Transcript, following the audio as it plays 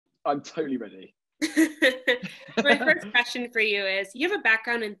I'm totally ready. My first question for you is, you have a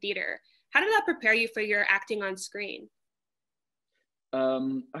background in theater. How did that prepare you for your acting on screen?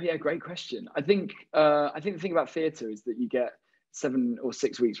 Oh yeah, great question. I think the thing about theatre is that you get 7 or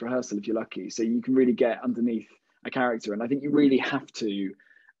 6 weeks rehearsal if you're lucky, so you can really get underneath a character, and I think you really have to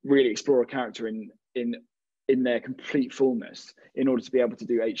really explore a character in their complete fullness in order to be able to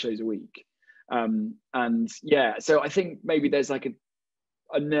do 8 shows a week. And yeah, so I think maybe there's like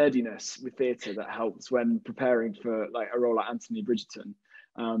a nerdiness with theatre that helps when preparing for like a role like Anthony Bridgerton.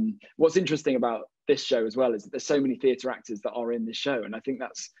 What's interesting about this show as well is that there's so many theatre actors that are in this show, and I think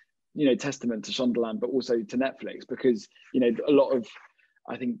that's, you know, testament to ShondaLand, but also to Netflix, because, you know, a lot of,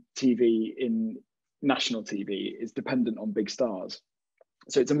 I think, TV in national TV is dependent on big stars.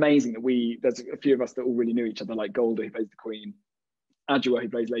 So it's amazing that there's a few of us that all really knew each other, like Golda, who plays the Queen, Adjoa, who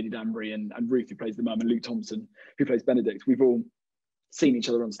plays Lady Danbury, and Ruth, who plays the mum, and Luke Thompson, who plays Benedict. We've all seen each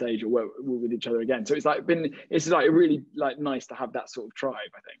other on stage or work with each other again. So it's like really like nice to have that sort of tribe,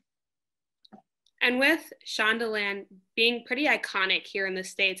 I think. And with ShondaLand being pretty iconic here in the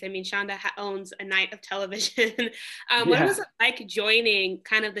States, I mean, Shonda owns a night of television. What was it like joining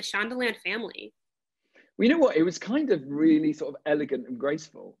kind of the ShondaLand family? Well, you know what? It was kind of really sort of elegant and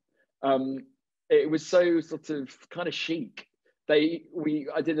graceful. It was so sort of kind of chic. I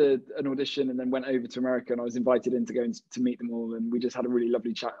did an audition and then went over to America, and I was invited in to go to meet them all, and we just had a really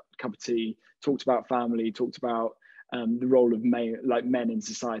lovely chat, cup of tea, talked about family, talked about the role of men in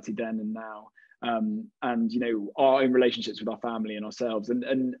society then and now, and, you know, our own relationships with our family and ourselves,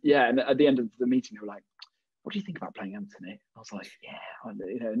 and yeah, and at the end of the meeting they were like, what do you think about playing Anthony? I was like, yeah,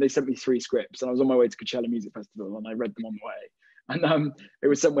 you know, and they sent me 3 scripts, and I was on my way to Coachella Music Festival, and I read them on the way, and it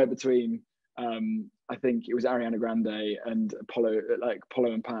was somewhere between I think it was Ariana Grande and Apollo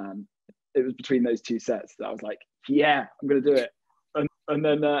and Pan. It was between those 2 sets that I was like, yeah, I'm gonna do it. And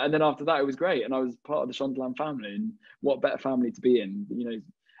then after that, it was great, and I was part of the ShondaLand family, and what better family to be in? You know,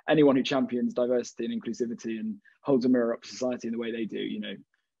 anyone who champions diversity and inclusivity and holds a mirror up to society in the way they do, you know,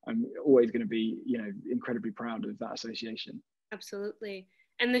 I'm always going to be, you know, incredibly proud of that association. Absolutely.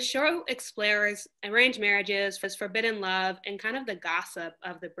 And the show explores arranged marriages, forbidden love, and kind of the gossip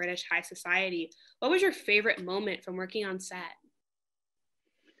of the British high society. What was your favorite moment from working on set?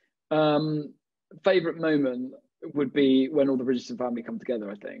 Favorite moment would be when all the Bridgerton family come together,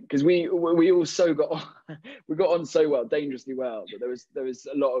 I think, because we all got on so well, dangerously well, but there was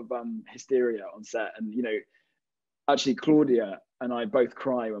a lot of hysteria on set, and, you know, actually Claudia and I both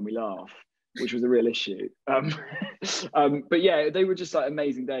cry when we laugh, which was a real issue. But yeah, they were just like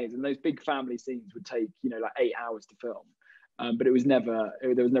amazing days, and those big family scenes would take, you know, like 8 hours to film, but there was never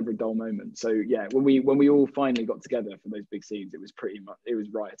a dull moment. So yeah, when we all finally got together for those big scenes, it was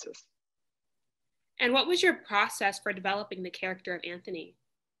riotous. And what was your process for developing the character of Anthony?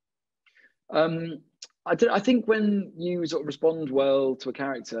 I think when you sort of respond well to a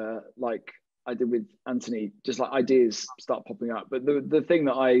character, like I did with Anthony, just like ideas start popping up. But the thing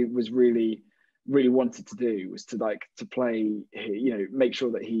that I was really wanted to do was to play, you know, make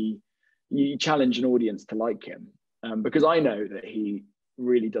sure that you challenge an audience to like him, because I know that he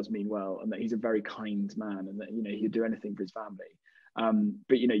really does mean well, and that he's a very kind man, and that, you know, he'd do anything for his family.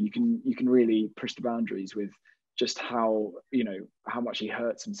 But, you know, you can really push the boundaries with just how much he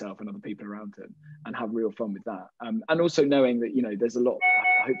hurts himself and other people around him, and have real fun with that. And also knowing that, you know, there's a lot,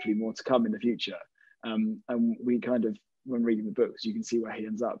 hopefully more to come in the future. And we kind of, when reading the books, you can see where he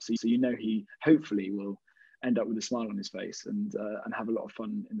ends up. So you know, he hopefully will end up with a smile on his face and have a lot of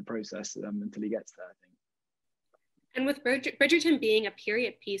fun in the process until he gets there, I think. And with Bridgerton being a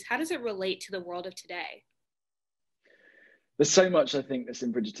period piece, how does it relate to the world of today? There's so much, I think, that's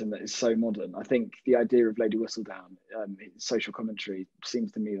in Bridgerton that is so modern. I think the idea of Lady Whistledown, social commentary,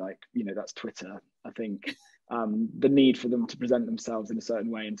 seems to me like, you know, that's Twitter. I think the need for them to present themselves in a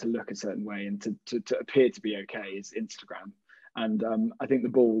certain way and to look a certain way and to appear to be okay is Instagram. And I think the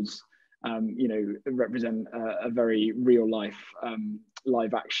balls, you know, represent a very real life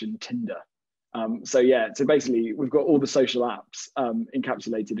live action Tinder. So basically we've got all the social apps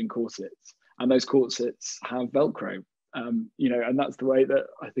encapsulated in corsets, and those corsets have Velcro. You know, and that's the way that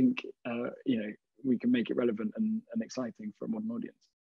I think, you know, we can make it relevant and exciting for a modern audience.